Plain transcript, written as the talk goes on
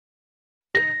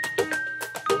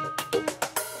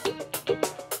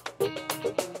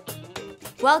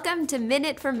Welcome to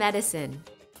Minute for Medicine.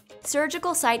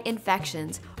 Surgical site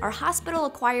infections are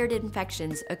hospital-acquired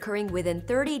infections occurring within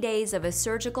 30 days of a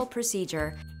surgical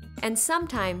procedure and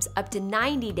sometimes up to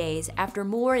 90 days after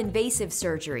more invasive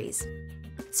surgeries.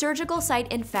 Surgical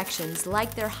site infections,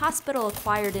 like their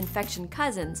hospital-acquired infection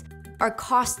cousins, are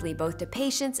costly both to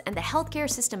patients and the healthcare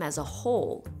system as a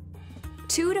whole.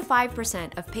 2 to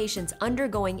 5% of patients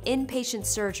undergoing inpatient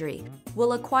surgery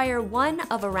will acquire one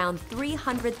of around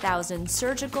 300,000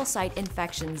 surgical site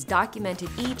infections documented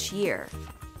each year,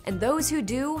 and those who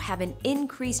do have an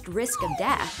increased risk of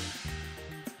death.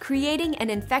 Creating an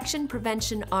infection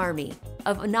prevention army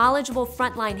of knowledgeable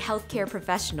frontline healthcare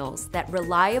professionals that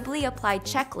reliably apply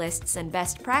checklists and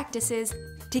best practices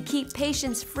to keep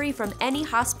patients free from any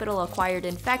hospital-acquired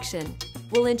infection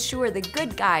will ensure the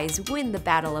good guys win the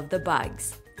battle of the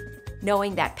bugs.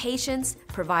 Knowing that patients,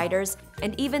 providers,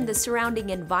 and even the surrounding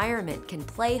environment can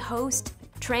play host,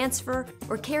 transfer,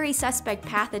 or carry suspect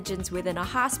pathogens within a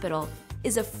hospital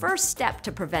is a first step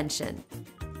to prevention.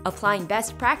 Applying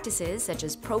best practices such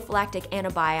as prophylactic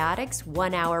antibiotics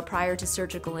 1 hour prior to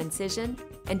surgical incision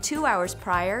and 2 hours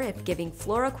prior if giving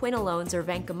fluoroquinolones or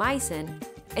vancomycin,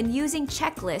 and using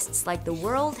checklists like the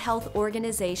World Health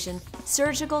Organization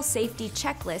Surgical Safety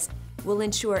Checklist will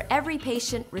ensure every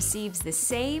patient receives the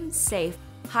same safe,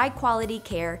 high-quality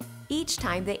care each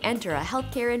time they enter a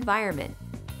healthcare environment.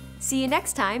 See you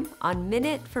next time on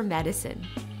Minute for Medicine.